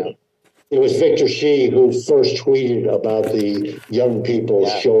 Conway's freaking out. It was Victor Shee who first tweeted about the young people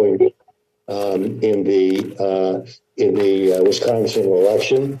showing in the Wisconsin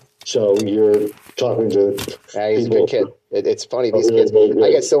election. So you're talking to he's a good kid. It's funny, these kids. I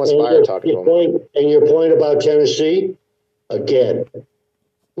get so inspired talking to them. And your point about Tennessee, again,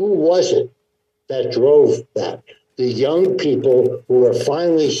 who was it that drove that? The young people who are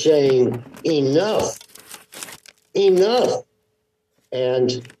finally saying enough. And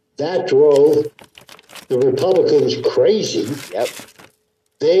that drove the Republicans crazy. Yep.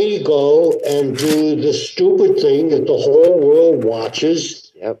 They go and do the stupid thing that the whole world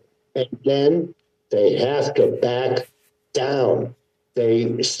watches. Yep. And then they have to back down.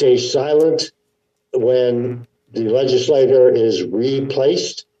 They stay silent when the legislator is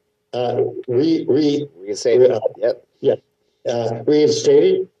replaced, reinstated,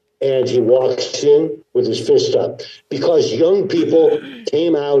 and he walks in with his fist up. Because young people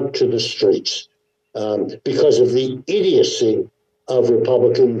came out to the streets because of the idiocy of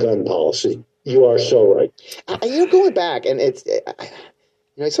Republican gun policy. You are so right. Going back, and it's...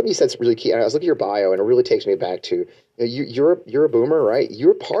 something you said is really key. I was looking at your bio, and it really takes me back to you're a boomer, right?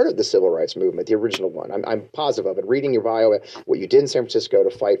 You're part of the civil rights movement, the original one. I'm positive of it. Reading your bio, what you did in San Francisco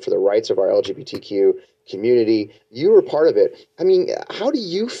to fight for the rights of our LGBTQ community, you were part of it. I mean, how do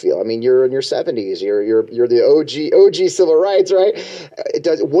you feel? I mean, you're in your 70s. You're the OG civil rights, right?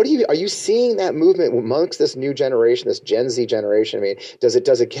 Are you seeing that movement amongst this new generation, this Gen Z generation? I mean, does it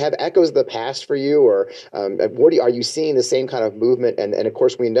have echoes of the past for you, or are you seeing the same kind of movement? And of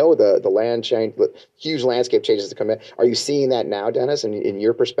course, we know the land change, the huge landscape changes to come in. Are you seeing that now, Dennis, in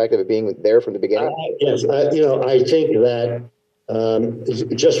your perspective of being there from the beginning? Yes, I think that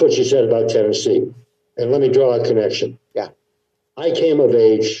just what you said about Tennessee. And let me draw a connection. Yeah. I came of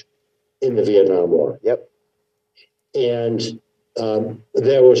age in the Vietnam War. Yep. And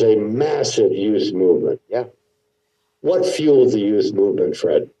there was a massive youth movement. Yeah. What fueled the youth movement,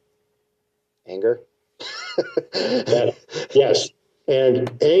 Fred? Anger. Yes.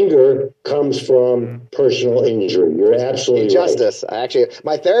 And anger comes from personal injury. You're absolutely injustice. Right. Actually,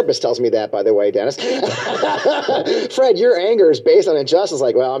 my therapist tells me that, by the way, Dennis. Fred, your anger is based on injustice.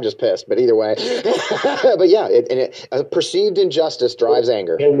 Like, well, I'm just pissed. But either way. But yeah, a perceived injustice drives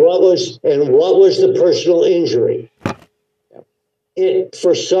anger. And what was the personal injury? Yep.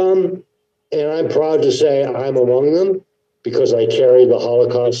 For some, and I'm proud to say I'm among them because I carry the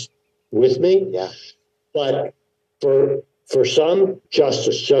Holocaust with me. Yeah. But for some,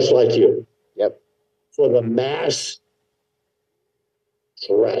 justice, just like you. Yep. for the mass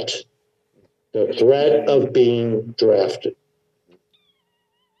threat, the threat of being drafted.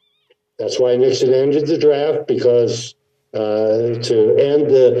 That's why Nixon ended the draft, because to end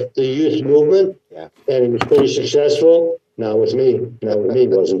the youth movement, and he was pretty successful. Not with me. Not with me,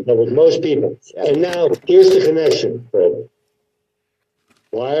 wasn't, but with most people. And now, here's the connection, Fred.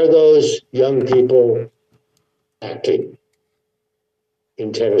 Why are those young people acting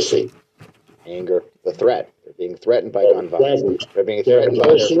in Tennessee? Anger, the threat. They're being threatened by gun violence. They're being threatened by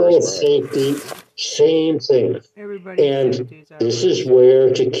personal safety, same thing. And this is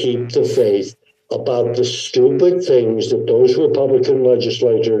where to keep the faith about the stupid things that those Republican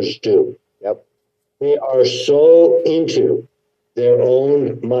legislators do. Yep. They are so into their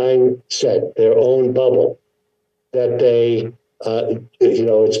own mindset, their own bubble, that they,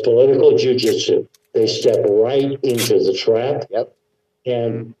 it's political jujitsu. They step right into the trap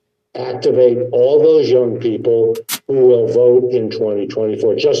and activate all those young people who will vote in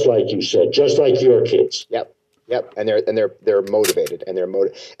 2024, just like you said, just like your kids. Yep. And they're motivated, and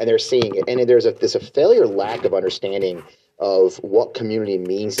they're seeing it. And there's a failure lack of understanding of what community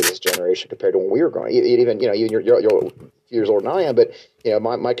means to this generation compared to when we were growing. Even you're a few years older than I am, but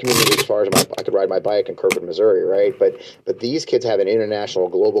my community, as far as I could ride my bike in Kirkwood, Missouri, right? But these kids have an international,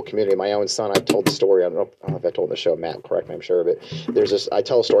 global community. My own son, I've told the story. I don't know if I told the show. Matt, correct me, I'm sure. But there's this. I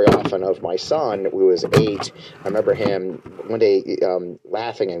tell a story often of my son who was 8. I remember him one day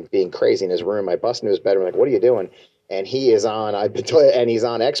laughing and being crazy in his room. I bust into his bedroom, like, "What are you doing?" And he is on. He's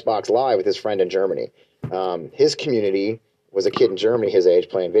on Xbox Live with his friend in Germany. His community was a kid in Germany his age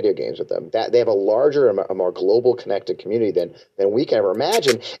playing video games with them. That they have a larger, a more global connected community than we can ever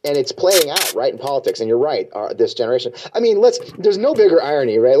imagine, and it's playing out right in politics. And you're right, this generation. I mean, there's no bigger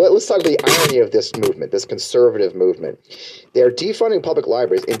irony, right? Let's talk about the irony of this movement, this conservative movement. They're defunding public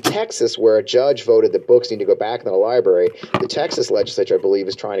libraries in Texas, where a judge voted that books need to go back in the library. The Texas legislature, I believe,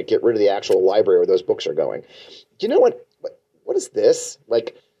 is trying to get rid of the actual library where those books are going. Do you know what is this?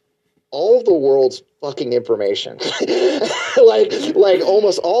 Like, all of the world's fucking information, like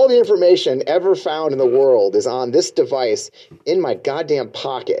almost all the information ever found in the world is on this device in my goddamn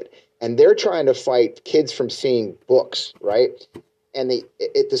pocket, and they're trying to fight kids from seeing books, right? And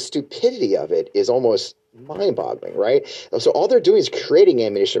the stupidity of it is almost mind-boggling, right? So all they're doing is creating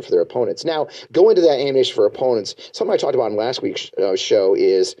ammunition for their opponents. Now, go into that ammunition for opponents. Something I talked about in last week's show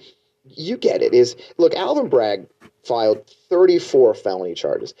is, you get it, is, look, Alvin Bragg filed 34 felony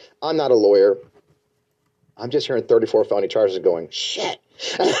charges. I'm not a lawyer. I'm just hearing 34 felony charges and going, shit,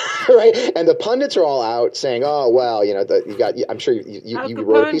 right? And the pundits are all out saying, oh, well, I'm sure you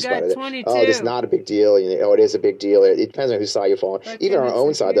wrote a piece about it. 22. Oh, this is not a big deal. Oh, it is a big deal. It depends on whose side you fall on. Even our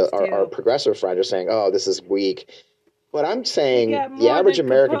own side, our progressive friends are saying, oh, this is weak. But I'm saying the average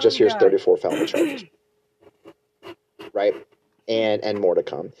American just hears 34 felony charges, right? And more to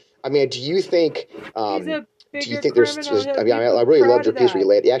come. I mean, do you think there's? I mean, I really loved your piece where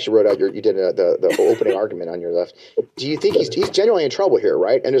you actually wrote out you did the opening argument on your left. Do you think he's genuinely in trouble here,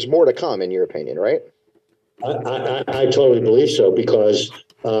 right? And there's more to come, in your opinion, right? I totally believe so, because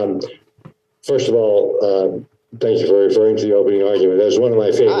first of all, thank you for referring to the opening argument. That was one of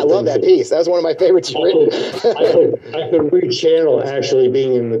my favorites. I love that piece. That was one of my favorites you've written. I could rechannel actually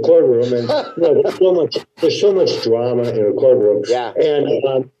being in the courtroom, and there's so much drama in a courtroom. Yeah.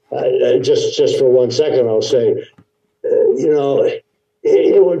 And just for 1 second, I'll say,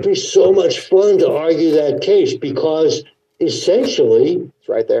 it would be so much fun to argue that case, because essentially, it's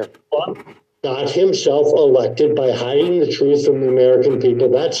right there. Trump got himself elected by hiding the truth from the American people.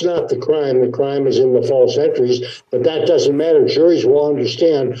 That's not the crime. The crime is in the false entries, but that doesn't matter. Juries will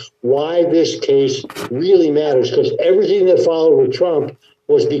understand why this case really matters, because everything that followed with Trump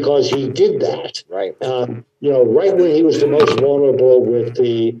was because he did that. Right. Right when he was the most vulnerable with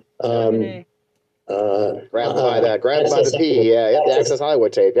the grabbed by the P, the Access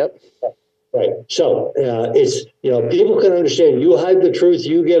Hollywood tape. Yep. Right. So it's, people can understand. You hide the truth,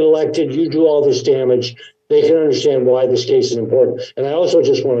 you get elected, you do all this damage. They can understand why this case is important. And I also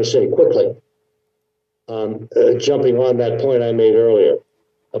just want to say quickly, jumping on that point I made earlier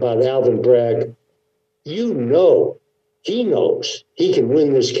about Alvin Bragg, he knows he can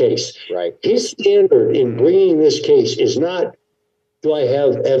win this case. Right. His standard in bringing this case is not, do I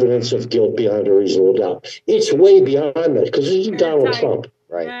have evidence of guilt beyond a reasonable doubt? It's way beyond that, because this is Donald Trump.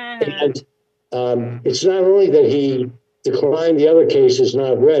 Right. And it's not only that he declined the other case is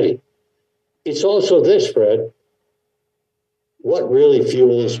not ready. It's also this, Fred. What really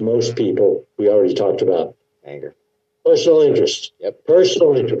fuels most people, we already talked about. Anger. Personal interest. Yep.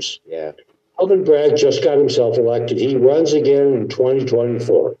 Personal interest. Yeah. Alvin Bragg just got himself elected. He runs again in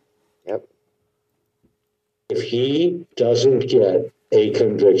 2024. Yep. if he doesn't get a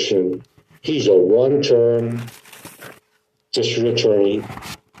conviction, he's a one-term district attorney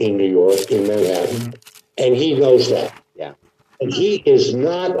in New York, in Manhattan, and he knows that. Yeah. And he is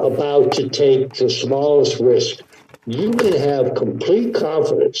not about to take the smallest risk. You can have complete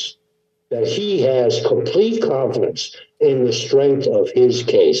confidence that he has complete confidence in the strength of his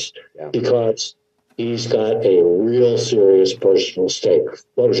case, because he's got a real serious personal stake.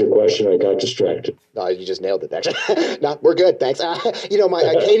 What was your question? I got distracted. No, you just nailed it, actually. No, we're good, thanks.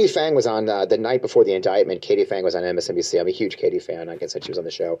 Katie Fang was on the night before the indictment. Katie Fang was on MSNBC. I'm a huge Katie fan. I guess she was on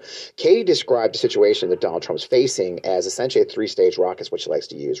the show. Katie described the situation that Donald Trump's facing as essentially a three-stage rocket, is what she likes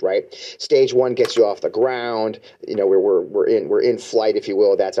to use, right? Stage one gets you off the ground. We're in flight, if you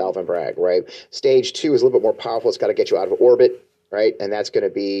will. That's Alvin Bragg, right? Stage two is a little bit more powerful. It's got to get you out of orbit, right? And that's going to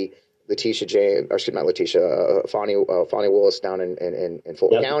be Fani Willis down in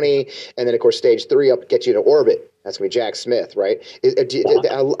Fulton County, and then of course stage three up gets you to orbit. That's gonna be Jack Smith, right? I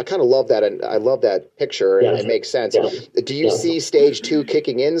kind of love that, and I love that picture, and it makes sense. Do you see stage two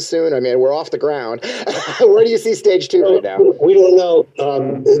kicking in soon? I mean, we're off the ground. Where do you see stage two right now? We don't know.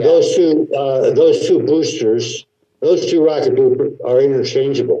 Those two boosters, those two rocket boosters are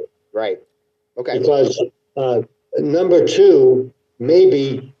interchangeable, right? Okay, because number two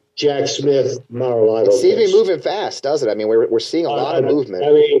maybe Jack Smith, Mar-a-Lago. It seems to be moving fast, doesn't it? I mean, we're seeing a lot of movement.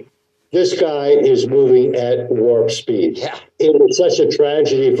 I mean, this guy is moving at warp speed. Yeah. It was such a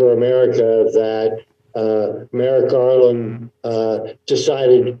tragedy for America that Merrick Garland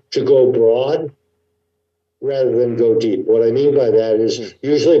decided to go broad rather than go deep. What I mean by that is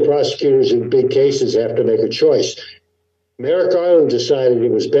usually prosecutors in big cases have to make a choice. Merrick Garland decided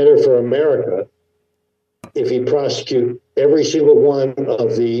it was better for America if he prosecute every single one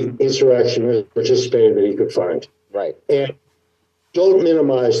of the insurrectionists participated that he could find. Right. And don't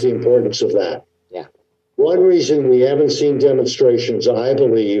minimize the importance of that. Yeah. One reason we haven't seen demonstrations, I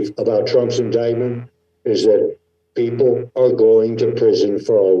believe, about Trump's indictment is that people are going to prison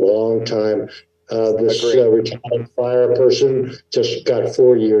for a long time. This retired fire person just got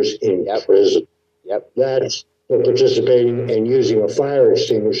 4 years in prison. Yep. That's for participating and using a fire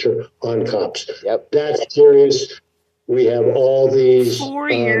extinguisher on cops. Yep. That's serious. We have all these 4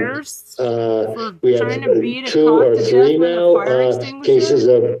 years. We have 2 or 3 now cases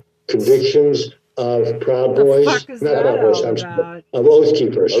of convictions of Proud Boys, not Proud Boys, of Oath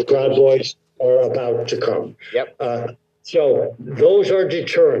Keepers. Proud Boys are about to come. Yep. So those are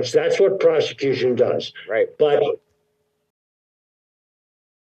deterrents. That's what prosecution does. Right. But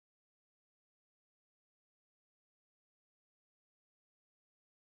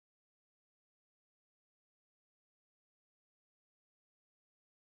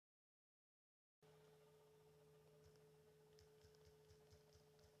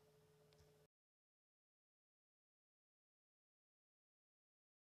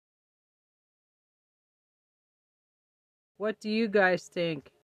what do you guys think?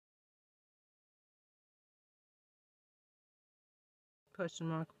 Question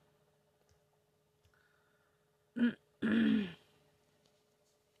mark.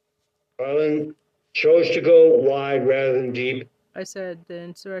 Garland chose to go wide rather than deep. I said the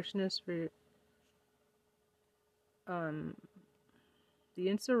insurrectionist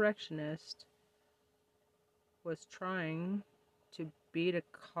was trying to beat a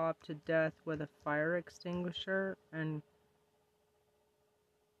cop to death with a fire extinguisher and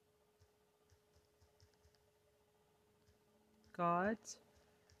God.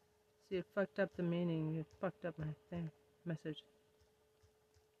 See, it fucked up the meaning. It fucked up my message.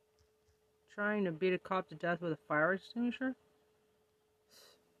 Trying to beat a cop to death with a fire extinguisher?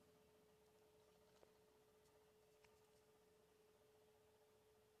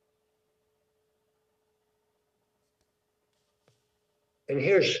 And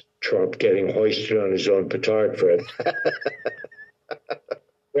here's Trump getting hoisted on his own petard, Fred.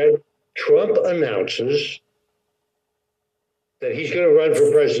 Fred, Trump announces that he's going to run for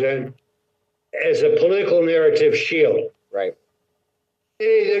president as a political narrative shield. Right.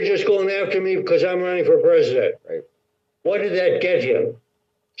 Hey, they're just going after me because I'm running for president. Right. What did that get him?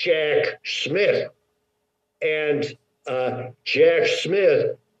 Jack Smith. And Jack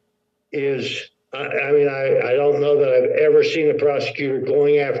Smith is, I don't know that I've ever seen a prosecutor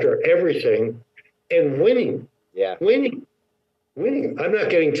going after everything and winning. Yeah. Winning. I'm not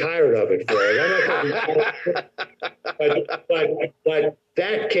getting tired of it, Fred. I'm not getting tired. But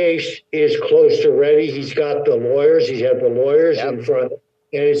that case is close to ready. He's got the lawyers. He's had the lawyers in front.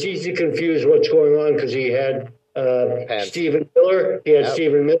 And it's easy to confuse what's going on because he had Stephen Miller. He had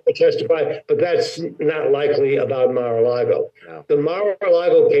Stephen Miller testify. But that's not likely about Mar-a-Lago. No. The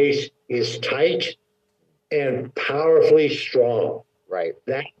Mar-a-Lago case is tight. and powerfully strong. Right.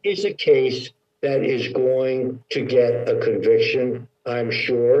 That is a case that is going to get a conviction, I'm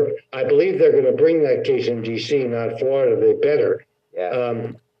sure. I believe they're going to bring that case in D.C., not Florida. They better. Yeah.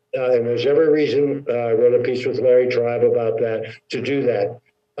 And there's every reason, I wrote a piece with Larry Tribe about that, to do that,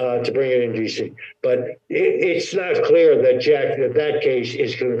 to bring it in D.C. But it's not clear that that case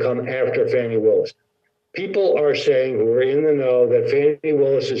is going to come after Fannie Willis. People are saying, who are in the know, that Fannie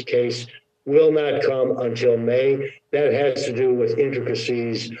Willis's case will not come until May. That has to do with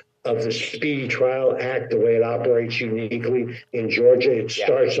intricacies of the Speedy Trial Act, the way it operates uniquely in Georgia. It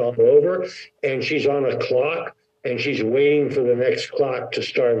starts all over, and she's on a clock, and she's waiting for the next clock to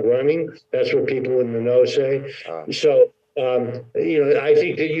start running. That's what people in the know say. So, I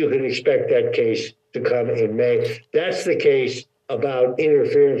think that you can expect that case to come in May. That's the case about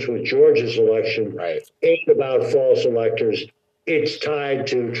interference with Georgia's election, and about false electors. It's tied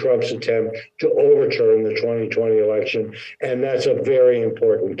to Trump's attempt to overturn the 2020 election, and that's a very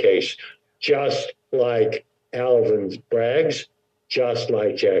important case, just like Alvin Bragg's, just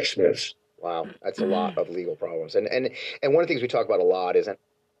like Jack Smith's. Wow, that's a lot of legal problems. And one of the things we talk about a lot is...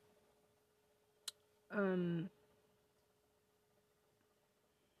 Hold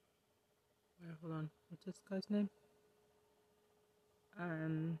on. What's this guy's name?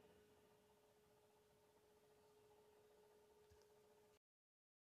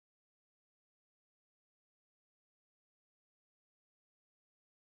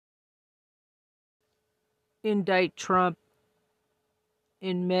 Indict Trump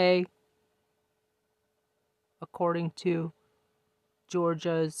in May, according to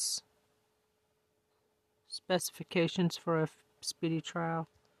Georgia's specifications for a speedy trial.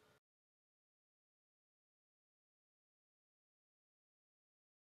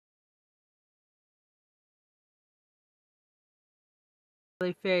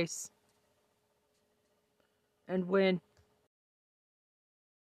 Face and win.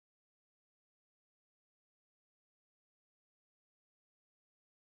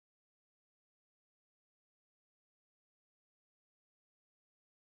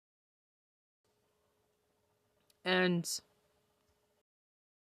 And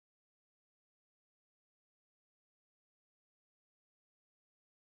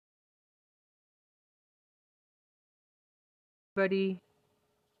everybody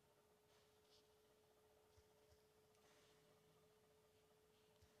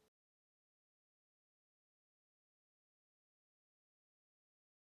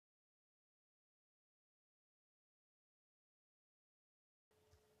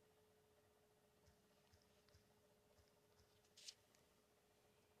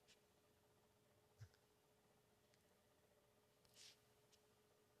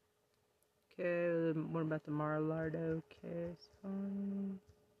okay, what about the Mar-a-Lago case?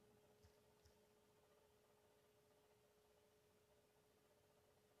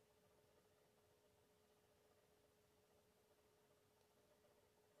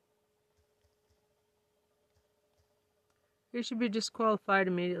 He should be disqualified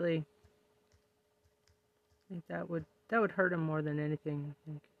immediately. I think that would hurt him more than anything,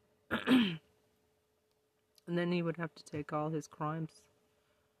 I think. And then he would have to take all his crimes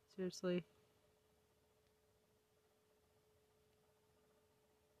seriously.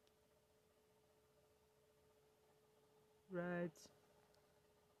 Right.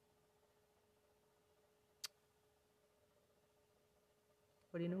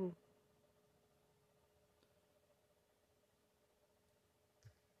 What do you know?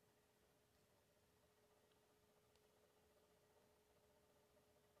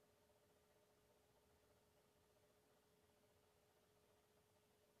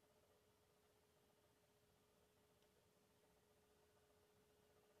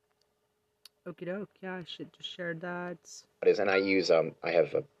 Okie doke, yeah, I should just share that. And I use, I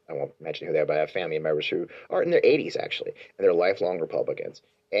won't mention who they are, but I have family members who are in their 80s, actually, and they're lifelong Republicans.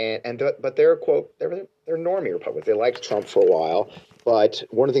 But they're, quote, they're normie Republicans. They liked Trump for a while, but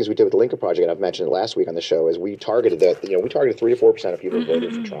one of the things we did with the Lincoln Project, and I've mentioned it last week on the show, is we targeted 3 to 4% of people who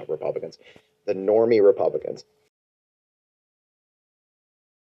voted for Trump, Republicans, the normie Republicans.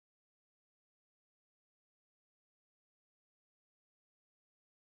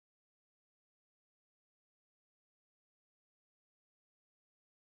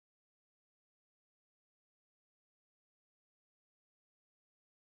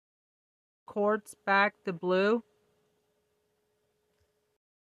 Courts back the blue.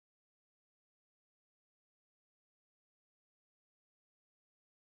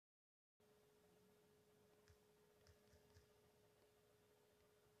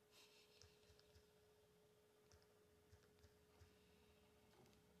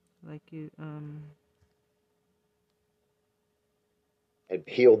 Like you, and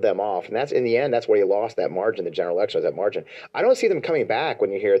peeled them off. And that's, in the end, that's where he lost that margin, the general election, was that margin. I don't see them coming back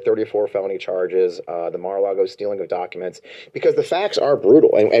when you hear 34 felony charges, the Mar-a-Lago stealing of documents, because the facts are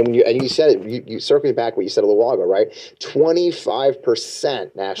brutal. And you said it, you circling back what you said a little while ago, right?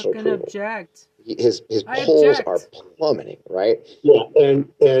 25% national approval. Object. His polls are plummeting, right? Yeah, and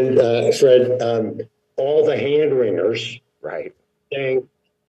Fred, all the hand wringers, right, saying